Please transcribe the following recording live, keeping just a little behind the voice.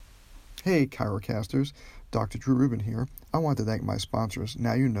Hey, Chirocasters, Dr. Drew Rubin here. I want to thank my sponsors,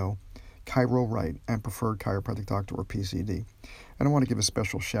 Now You Know, ChiroRight, and Preferred Chiropractic Doctor, or PCD. And I want to give a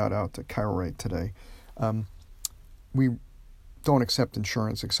special shout out to ChiroRight today. We don't accept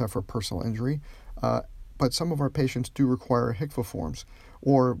insurance except for personal injury, but some of our patients do require HCFA forms,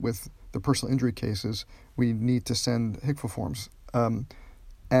 or with the personal injury cases, we need to send HCFA forms.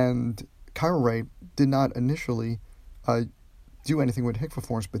 And ChiroRight did not initially do anything with HCFA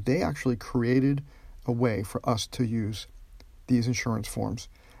forms, but they actually created a way for us to use these insurance forms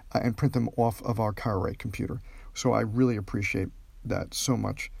and print them off of our ChiroRight computer. So I really appreciate that so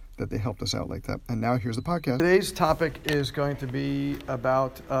much that they helped us out like that. And now here's the podcast. Today's topic is going to be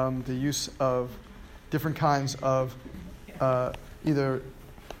about the use of different kinds of either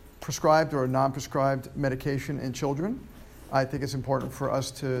prescribed or non-prescribed medication in children. I think it's important for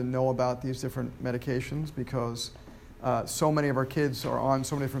us to know about these different medications because so many of our kids are on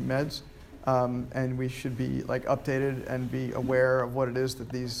so many different meds, and we should be updated and be aware of what it is that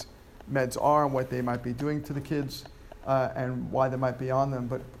these meds are and what they might be doing to the kids and why they might be on them.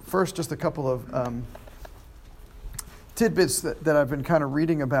 But first, just a couple of tidbits that I've been kind of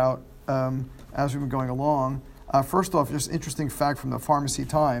reading about as we've been going along. First off, just interesting fact from the Pharmacy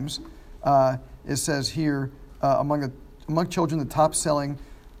Times. It says here, among children, the top-selling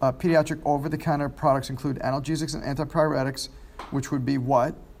pediatric over-the-counter products include analgesics and antipyretics, which would be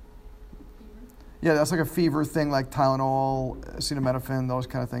what? Yeah, that's like a fever thing like Tylenol, acetaminophen, those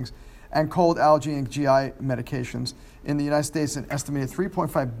kind of things. And cold, allergy, and GI medications. In the United States, an estimated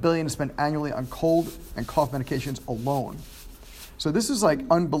 $3.5 billion is spent annually on cold and cough medications alone. So this is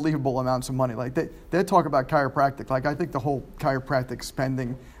unbelievable amounts of money. They talk about chiropractic. I think the whole chiropractic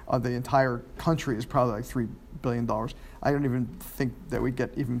spending of the entire country is probably $3 billion. I don't even think that we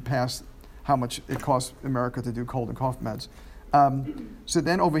get even past how much it costs America to do cold and cough meds. So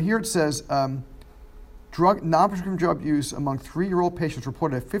then over here it says, non-prescription drug use among 3-year-old patients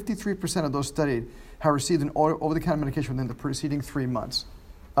reported that 53% of those studied have received an over-the-counter medication within the preceding 3 months.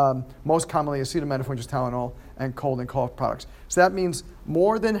 Most commonly acetaminophen, which is Tylenol, and cold and cough products. So that means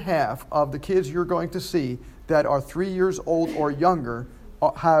more than half of the kids you're going to see that are 3 years old or younger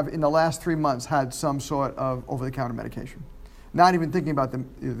have, in the last 3 months, had some sort of over-the-counter medication. Not even thinking about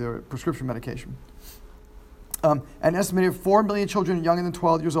the prescription medication. An estimated 4 million children younger than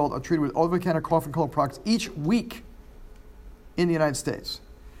 12 years old are treated with over-the-counter cough and cold products each week in the United States.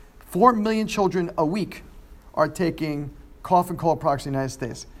 4 million children a week are taking cough and cold products in the United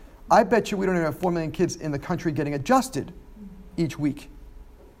States. I bet you we don't even have 4 million kids in the country getting adjusted each week.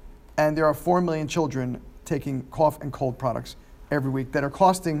 And there are 4 million children taking cough and cold products every week that are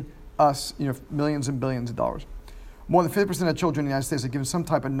costing us, millions and billions of dollars. More than 50% of children in the United States are given some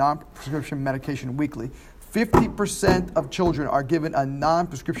type of non-prescription medication weekly. 50% of children are given a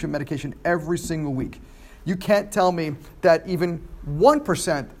non-prescription medication every single week. You can't tell me that even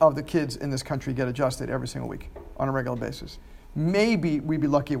 1% of the kids in this country get adjusted every single week on a regular basis. Maybe we'd be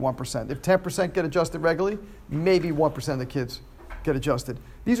lucky at 1%. If 10% get adjusted regularly, maybe 1% of the kids get adjusted.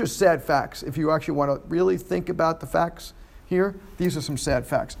 These are sad facts. If you actually want to really think about the facts here, these are some sad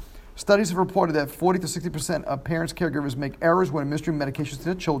facts. Studies have reported that 40 to 60% of parents, caregivers make errors when administering medications to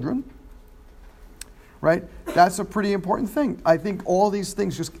their children. Right? That's a pretty important thing. I think all these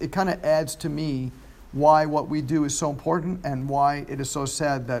things it kind of adds to me why what we do is so important and why it is so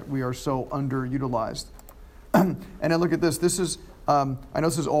sad that we are so underutilized. And then look at this. This is, I know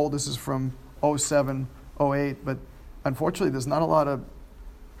this is old. This is from 07, 08, but unfortunately there's not a lot of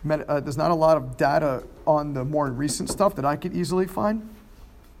data on the more recent stuff that I could easily find.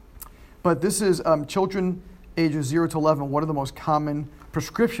 But this is children ages 0 to 11, what are the most common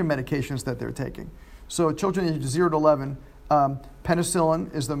prescription medications that they're taking. So children ages 0 to 11,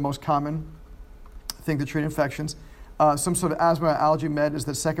 penicillin is the most common thing to treat infections. Some sort of asthma allergy med is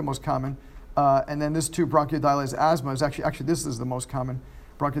the second most common. And then this two, bronchodilators, asthma is actually this is the most common.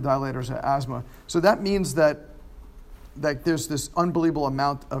 Bronchodilators are asthma. So that means that there's this unbelievable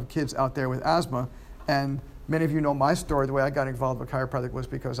amount of kids out there with asthma. And many of you know my story. The way I got involved with chiropractic was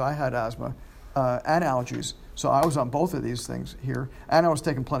because I had asthma and allergies. So I was on both of these things here. And I was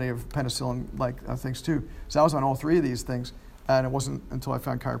taking plenty of penicillin things too. So I was on all three of these things. And it wasn't until I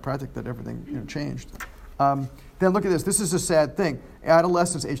found chiropractic that everything changed. Then look at this. This is a sad thing.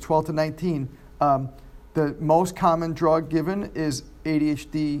 Adolescents, age 12 to 19, the most common drug given is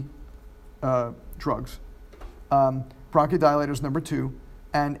ADHD drugs. Bronchodilators, number 2,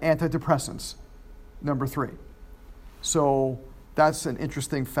 and antidepressants, number 3. So that's an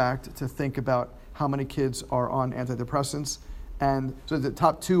interesting fact to think about how many kids are on antidepressants. And so the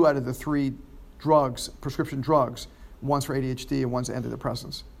top 2 out of the 3 drugs, prescription drugs, one's for ADHD and one's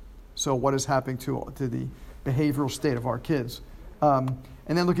antidepressants. So what is happening to the behavioral state of our kids? And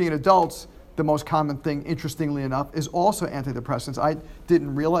then looking at adults, the most common thing, interestingly enough, is also antidepressants. I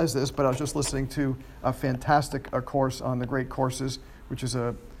didn't realize this, but I was just listening to a fantastic course on the great courses, which is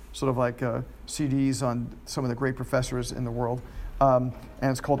a sort of like CDs on some of the great professors in the world. And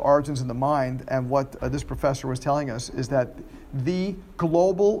it's called Origins in the Mind. And what this professor was telling us is that the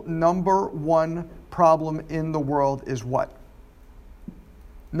global number one problem in the world is what?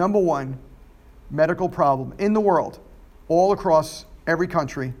 Number one medical problem in the world, all across every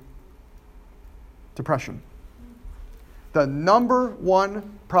country, depression. The number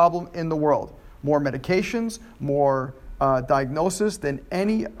one problem in the world. More medications, more diagnosis than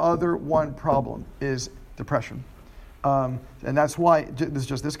any other one problem is depression. And that's why, this is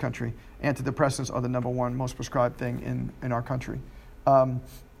just this country, antidepressants are the number one most prescribed thing in our country. And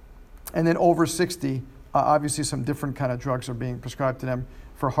then over 60, obviously some different kind of drugs are being prescribed to them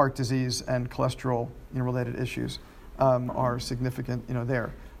for heart disease and cholesterol related issues are significant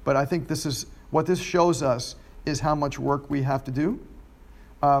there. But I think what this shows us is how much work we have to do.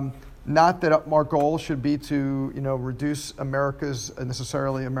 Not that our goal should be to reduce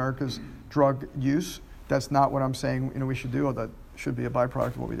necessarily America's drug use. That's not what I'm saying we should do, or that should be a byproduct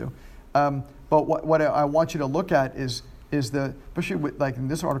of what we do. But what I want you to look at is especially with, like in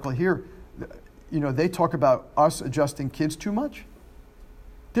this article here, they talk about us adjusting kids too much.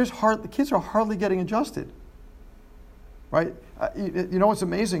 The kids are hardly getting adjusted, right? What's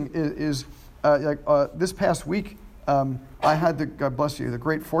amazing is this past week, I had God bless you, the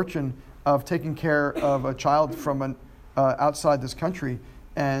great fortune of taking care of a child from outside this country.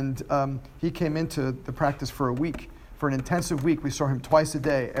 And he came into the practice for a week, for an intensive week. We saw him twice a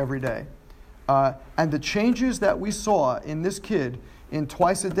day, every day. And the changes that we saw in this kid in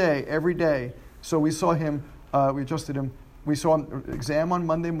twice a day, every day. So we saw him, we adjusted him. We saw him exam on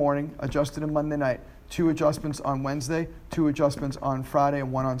Monday morning, adjusted him Monday night, 2 adjustments on Wednesday, 2 adjustments on Friday,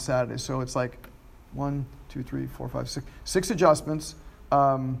 and 1 on Saturday. So it's like 1, 2, 3, 4, 5, 6, 6 adjustments.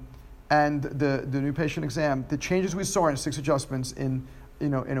 And the new patient exam, the changes we saw in 6 adjustments in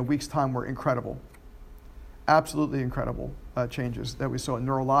a week's time were incredible. Absolutely incredible changes that we saw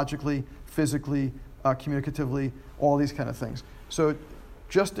neurologically, physically, communicatively, all these kind of things. So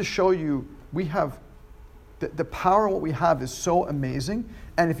just to show you, we have the power of what we have is so amazing.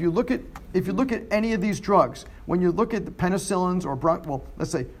 And if you look at any of these drugs, when you look at the penicillins or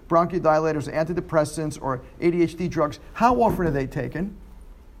let's say bronchodilators, or antidepressants, or ADHD drugs, how often are they taken?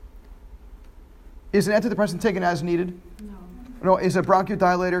 Is an antidepressant taken as needed? No. Is a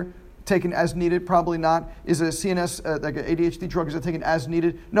bronchodilator taken as needed? Probably not. Is a CNS, like an ADHD drug, is it taken as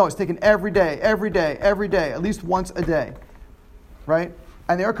needed? No, it's taken every day, at least once a day, right?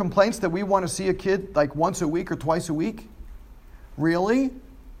 And there are complaints that we want to see a kid like once a week or twice a week. Really?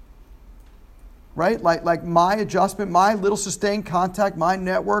 Right? Like my adjustment, my little sustained contact, my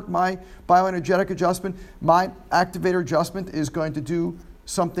network, my bioenergetic adjustment, my activator adjustment is going to do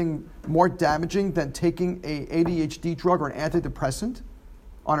something more damaging than taking a ADHD drug or an antidepressant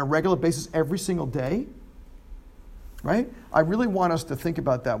on a regular basis every single day, right? I really want us to think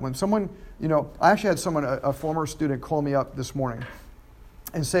about that. When someone, I actually had someone, a former student, call me up this morning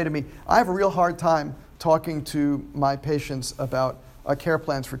and say to me, I have a real hard time talking to my patients about care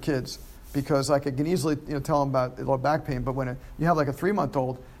plans for kids because I can easily tell them about low back pain, but when you have like a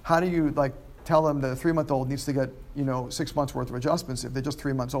 3-month-old, how do you tell them that a 3-month-old needs to get 6 months worth of adjustments if they're just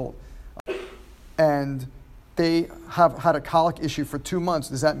 3 months old, and they have had a colic issue for 2 months?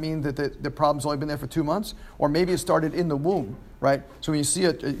 Does that mean that the problem's only been there for 2 months, or maybe it started in the womb, right? So when you see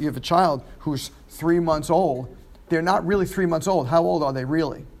you have a child who's 3 months old, they're not really 3 months old. How old are they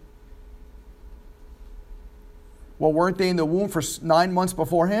really? Well, weren't they in the womb for 9 months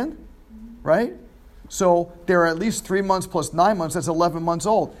beforehand, right? So they're at least 3 months plus 9 months. That's 11 months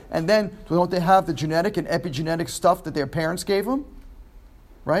old. And then don't they have the genetic and epigenetic stuff that their parents gave them,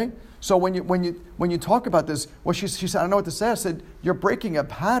 right? So when you talk about this, she said, I don't know what to say. I said, you're breaking a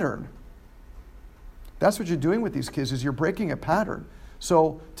pattern. That's what you're doing with these kids, is you're breaking a pattern.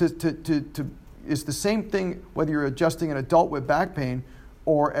 So it's the same thing whether you're adjusting an adult with back pain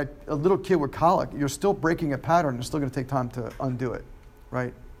or a little kid with colic. You're still breaking a pattern. It's still going to take time to undo it,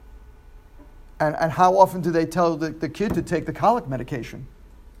 right? And how often do they tell the kid to take the colic medication,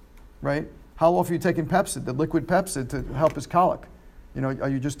 right? How often are you taking Pepsid, the liquid Pepsid, to help his colic? Are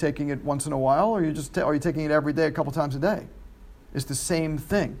you just taking it once in a while, or are you taking it every day, a couple times a day? It's the same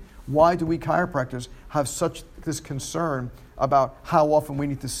thing. Why do we chiropractors have this concern about how often we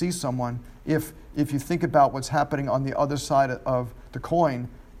need to see someone? If you think about what's happening on the other side of the coin,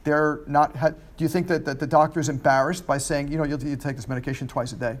 they're not. Do you think that the doctor is embarrassed by saying, you need to take this medication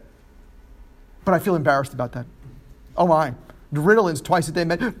twice a day? but I feel embarrassed about that. Oh my, Ritalin's twice a day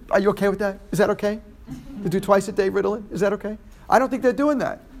med. Are you okay with that? Is that okay? To do twice a day Ritalin? Is that okay? I don't think they're doing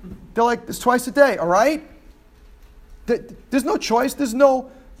that. They're like, it's twice a day, all right? There's no choice. There's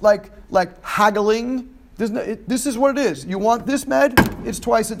no like haggling. This is what it is. You want this med? It's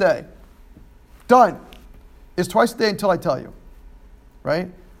twice a day. Done. It's twice a day until I tell you, right?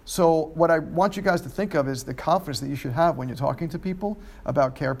 So what I want you guys to think of is the confidence that you should have when you're talking to people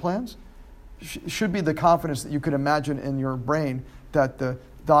about care plans. Should be the confidence that you could imagine in your brain that the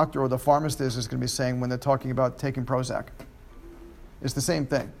doctor or the pharmacist is going to be saying when they're talking about taking Prozac. It's the same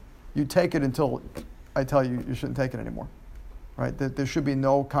thing. You take it until I tell you you shouldn't take it anymore, right? There should be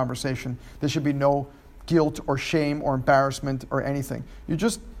no conversation. There should be no guilt or shame or embarrassment or anything.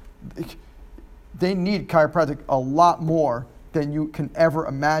 They need chiropractic a lot more than you can ever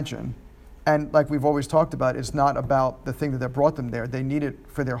imagine. And like we've always talked about, it's not about the thing that brought them there. They need it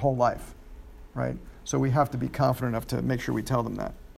for their whole life, right? So we have to be confident enough to make sure we tell them that.